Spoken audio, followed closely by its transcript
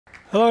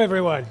Hello,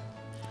 everyone.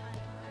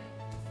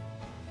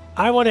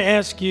 I want to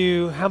ask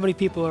you how many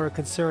people are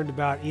concerned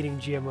about eating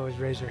GMOs.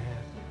 Raise your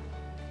hand.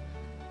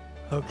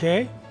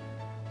 Okay,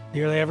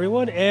 nearly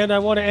everyone. And I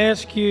want to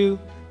ask you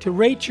to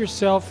rate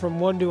yourself from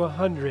 1 to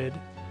 100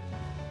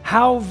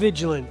 how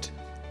vigilant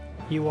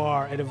you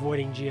are at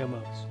avoiding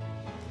GMOs.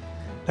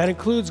 That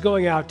includes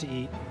going out to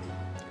eat,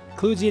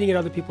 includes eating at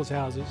other people's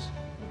houses.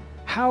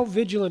 How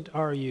vigilant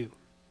are you?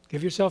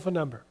 Give yourself a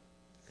number.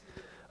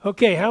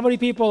 Okay, how many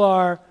people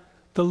are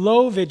the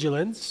low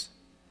vigilance?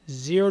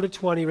 0 to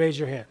 20, raise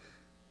your hand.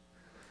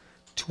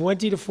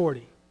 20 to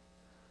 40,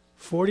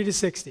 40 to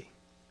 60,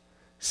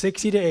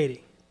 60 to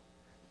 80,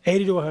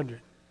 80 to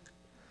 100.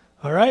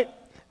 All right?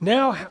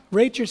 Now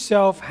rate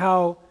yourself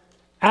how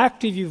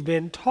active you've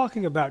been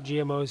talking about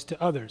GMOs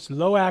to others.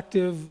 Low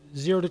active,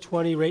 0 to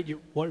 20, raise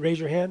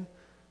your hand.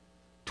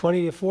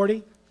 20 to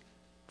 40,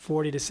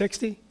 40 to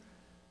 60,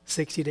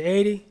 60 to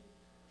 80,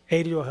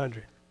 80 to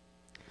 100.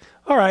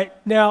 All right,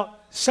 now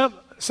some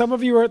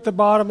of you are at the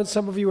bottom and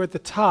some of you are at the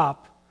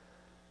top.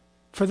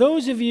 For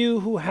those of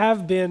you who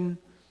have been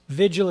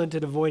vigilant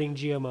at avoiding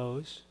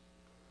GMOs,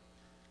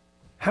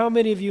 how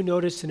many of you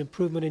noticed an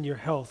improvement in your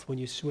health when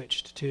you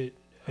switched to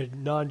a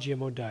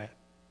non-GMO diet?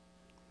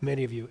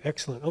 Many of you,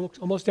 excellent.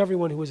 Almost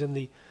everyone who was in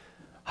the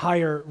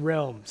higher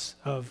realms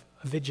of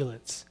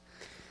vigilance.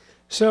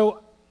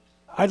 So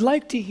I'd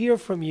like to hear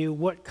from you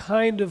what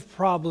kind of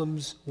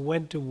problems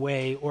went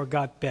away or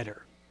got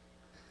better.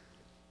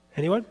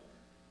 Anyone?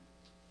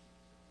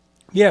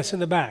 Yes, in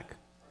the back.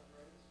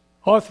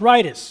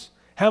 Arthritis.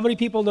 How many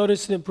people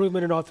noticed an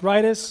improvement in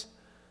arthritis?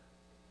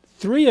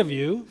 3 of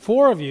you,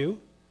 4 of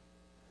you.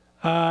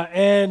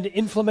 And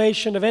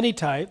inflammation of any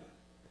type.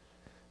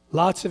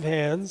 Lots of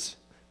hands.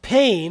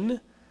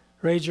 Pain,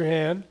 raise your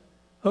hand.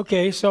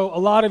 Okay, so a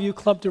lot of you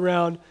clumped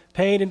around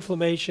pain,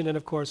 inflammation, and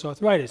of course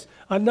arthritis.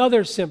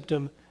 Another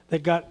symptom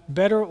that got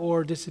better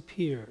or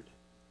disappeared.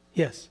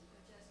 Yes?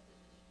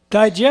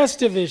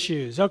 Digestive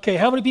issues. Okay,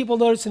 how many people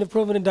noticed an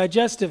improvement in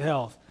digestive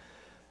health?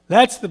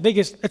 That's the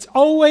biggest, it's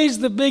always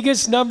the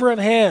biggest number of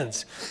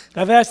hands.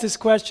 I've asked this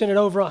question at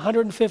over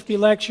 150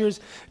 lectures.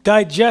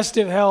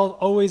 Digestive health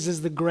always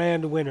is the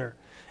grand winner.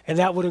 And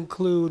that would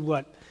include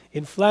what?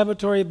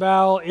 Inflammatory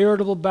bowel,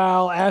 irritable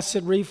bowel,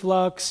 acid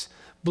reflux,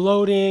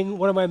 bloating.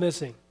 What am I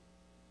missing?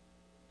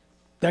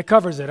 That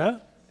covers it, huh?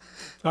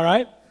 All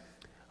right.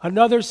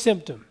 Another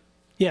symptom.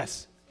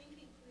 Yes?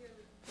 Thinking clearly.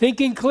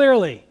 Thinking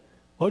clearly.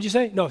 What would you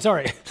say? No,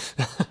 sorry.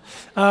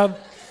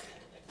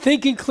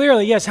 Thinking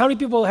clearly, yes. How many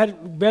people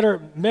had better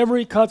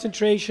memory,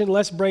 concentration,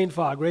 less brain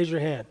fog? Raise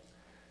your hand.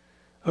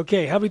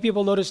 Okay, how many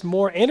people noticed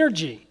more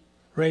energy?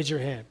 Raise your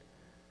hand.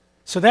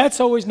 So that's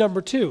always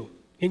number 2,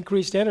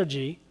 increased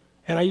energy,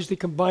 and I usually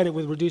combine it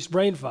with reduced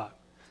brain fog.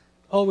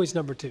 Always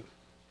number 2.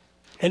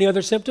 Any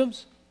other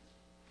symptoms?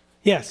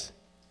 Yes.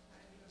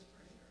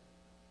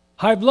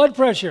 High blood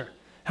pressure.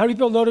 How many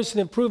people noticed an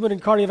improvement in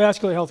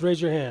cardiovascular health?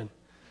 Raise your hand.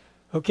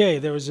 Okay,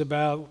 there was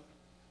about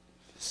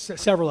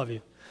several of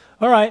you.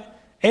 All right.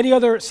 Any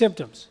other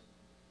symptoms?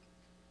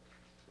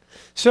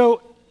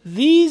 So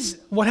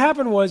what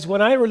happened was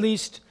when I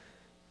released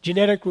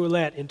Genetic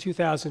Roulette in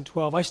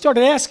 2012, I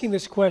started asking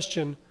this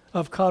question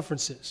of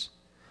conferences.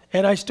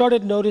 And I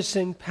started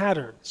noticing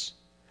patterns.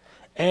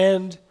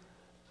 And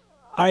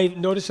I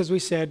noticed, as we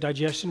said,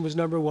 digestion was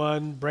number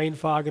 1, brain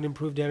fog and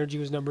improved energy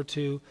was number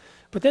 2.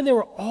 But then there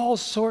were all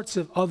sorts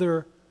of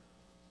other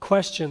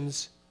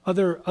questions,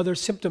 other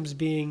symptoms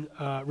being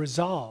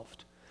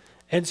resolved.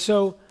 And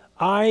so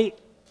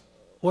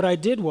what I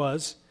did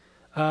was,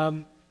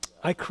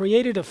 I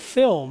created a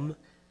film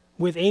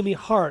with Amy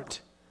Hart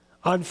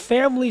on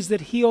families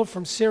that healed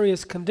from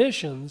serious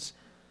conditions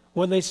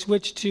when they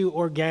switched to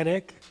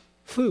organic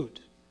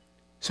food.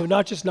 So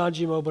not just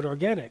non-GMO, but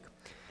organic.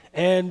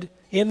 And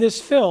in this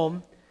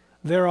film,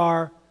 there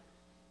are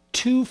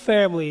 2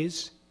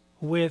 families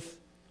with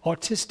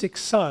autistic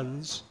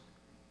sons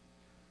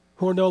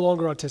who are no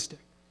longer autistic.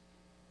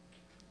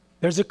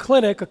 There's a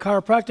clinic, a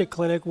chiropractic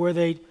clinic, where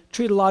they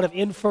treat a lot of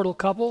infertile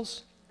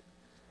couples.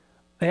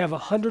 They have a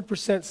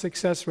 100%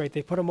 success rate.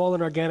 They put them all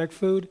in organic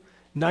food.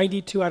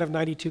 92 out of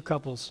 92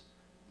 couples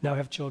now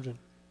have children.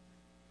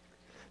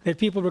 They had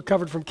people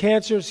recovered from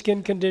cancer,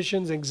 skin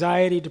conditions,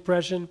 anxiety,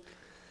 depression.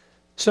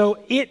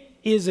 So it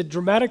is a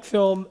dramatic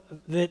film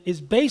that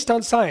is based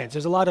on science.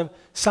 There's a lot of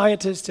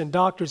scientists and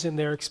doctors in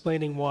there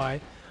explaining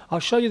why. I'll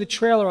show you the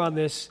trailer on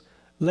this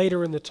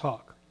later in the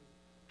talk.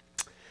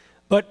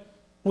 But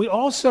we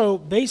also,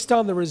 based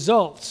on the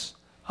results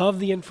of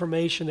the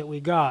information that we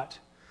got,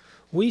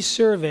 we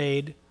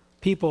surveyed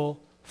people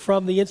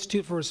from the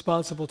Institute for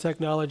Responsible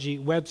Technology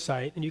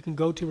website, and you can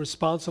go to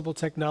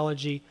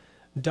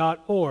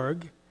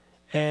responsibletechnology.org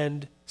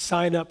and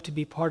sign up to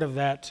be part of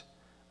that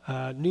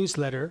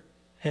newsletter.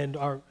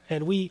 I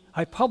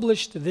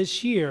published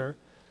this year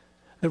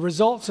the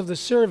results of the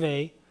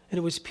survey, and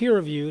it was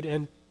peer-reviewed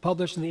and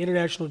published in the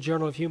International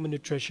Journal of Human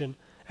Nutrition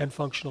and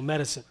Functional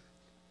Medicine.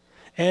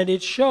 And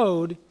it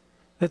showed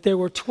that there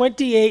were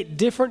 28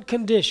 different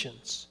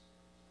conditions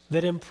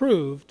that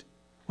improved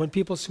when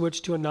people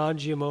switched to a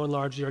non-GMO and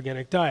largely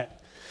organic diet.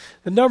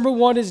 The number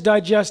one is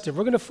digestive.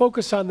 We're going to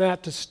focus on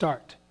that to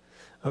start,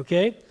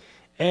 okay?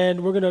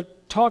 And we're going to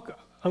talk,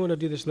 I'm going to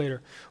do this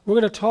later. We're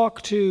going to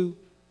talk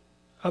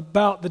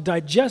about the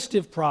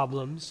digestive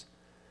problems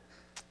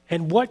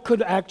and what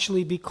could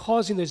actually be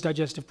causing those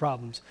digestive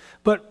problems.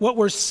 But what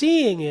we're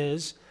seeing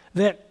is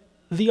that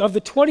of the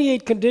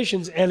 28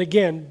 conditions, and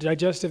again,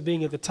 digestive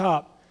being at the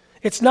top,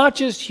 it's not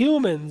just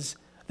humans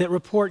that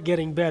report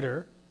getting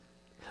better.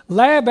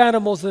 Lab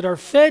animals that are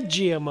fed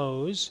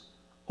GMOs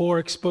or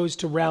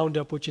exposed to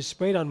Roundup, which is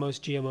sprayed on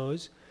most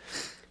GMOs,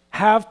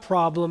 have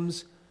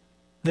problems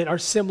that are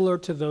similar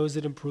to those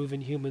that improve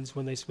in humans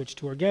when they switch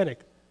to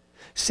organic.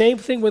 Same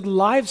thing with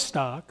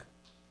livestock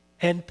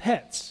and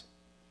pets.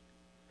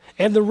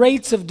 And the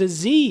rates of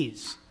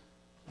disease,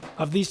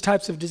 of these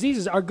types of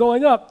diseases, are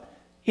going up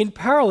in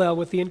parallel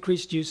with the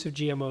increased use of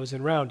GMOs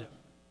and Roundup.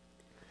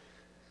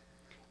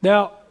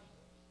 Now,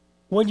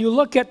 when you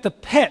look at the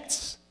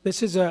pets,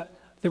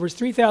 there was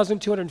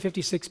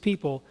 3,256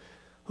 people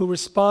who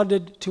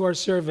responded to our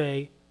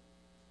survey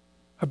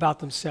about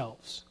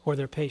themselves or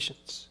their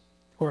patients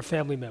or a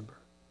family member.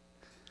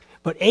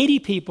 But 80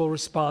 people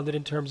responded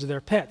in terms of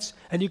their pets.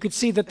 And you could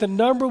see that the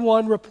number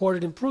one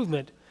reported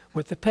improvement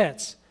with the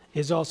pets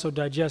is also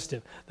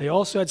digestive. They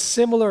also had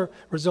similar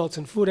results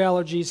in food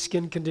allergies,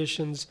 skin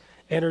conditions,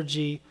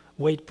 energy,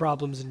 weight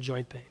problems, and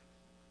joint pain.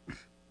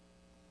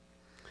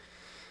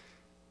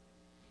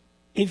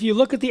 If you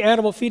look at the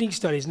animal feeding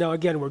studies, now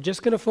again, we're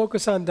just going to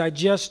focus on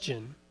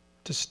digestion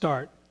to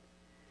start.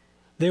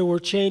 There were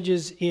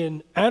changes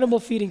in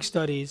animal feeding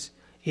studies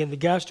in the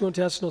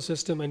gastrointestinal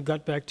system and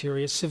gut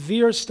bacteria,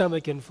 severe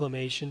stomach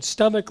inflammation,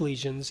 stomach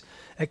lesions,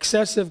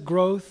 excessive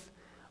growth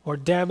or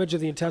damage of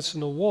the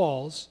intestinal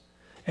walls,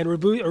 and a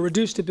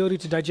reduced ability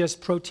to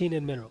digest protein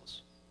and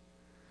minerals.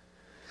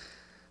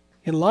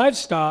 In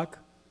livestock,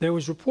 there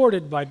was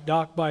reported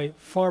by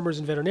farmers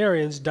and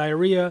veterinarians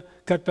diarrhea,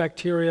 gut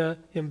bacteria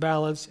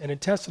imbalance, and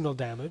intestinal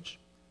damage.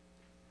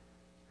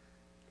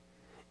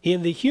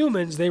 In the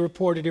humans, they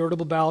reported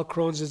irritable bowel,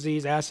 Crohn's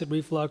disease, acid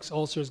reflux,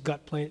 ulcers,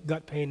 gut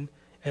pain,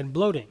 and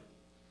bloating.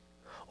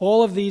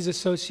 All of these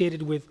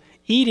associated with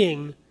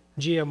eating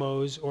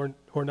GMOs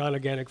or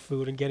non-organic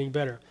food and getting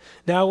better.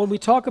 Now, when we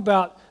talk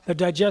about the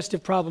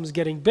digestive problems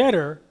getting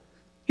better,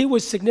 it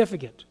was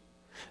significant.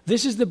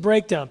 This is the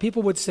breakdown.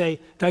 People would say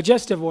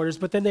digestive disorders,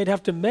 but then they'd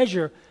have to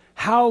measure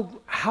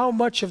how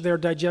much of their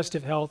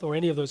digestive health or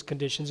any of those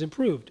conditions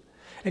improved.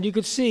 And you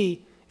could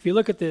see, if you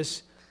look at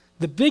this,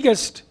 the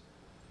biggest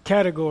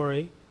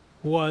category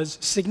was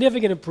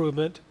significant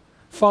improvement,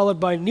 followed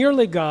by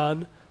nearly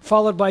gone,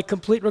 followed by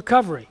complete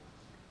recovery.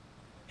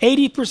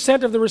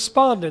 80% of the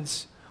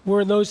respondents were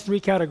in those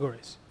three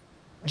categories,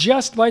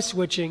 just by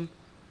switching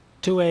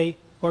to a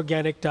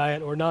organic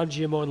diet or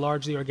non-GMO and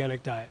largely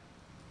organic diet.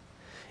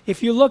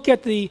 If you look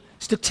at the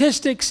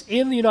statistics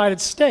in the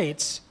United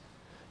States,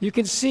 you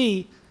can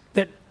see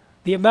that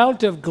the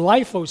amount of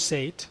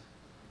glyphosate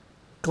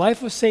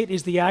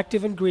is the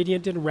active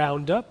ingredient in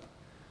Roundup.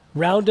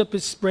 Roundup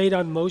is sprayed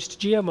on most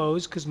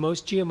GMOs because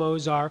most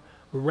GMOs are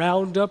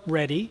Roundup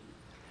ready,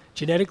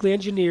 genetically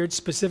engineered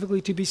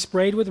specifically to be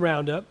sprayed with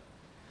Roundup.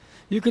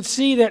 You could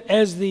see that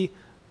as the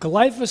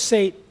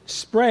glyphosate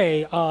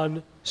spray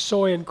on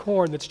soy and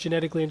corn that's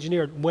genetically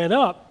engineered went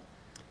up,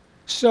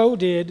 so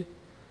did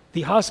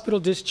the hospital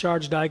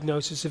discharge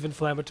diagnosis of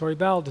inflammatory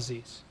bowel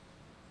disease.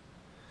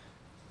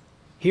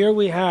 Here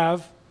we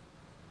have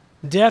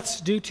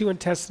deaths due to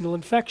intestinal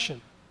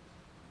infection.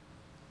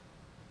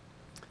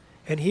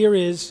 And here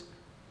is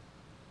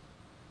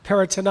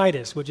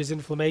peritonitis, which is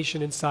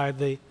inflammation inside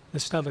the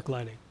stomach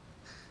lining.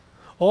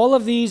 All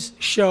of these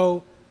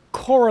show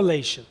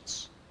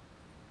correlations.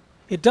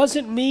 It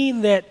doesn't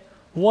mean that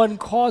one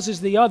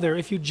causes the other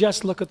if you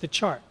just look at the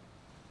chart.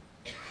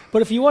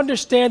 But if you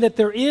understand that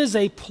there is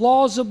a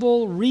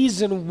plausible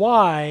reason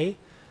why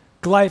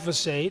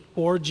glyphosate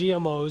or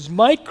GMOs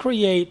might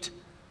create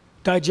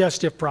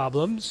digestive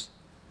problems,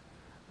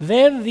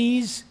 then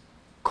these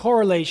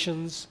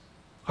correlations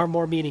are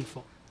more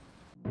meaningful.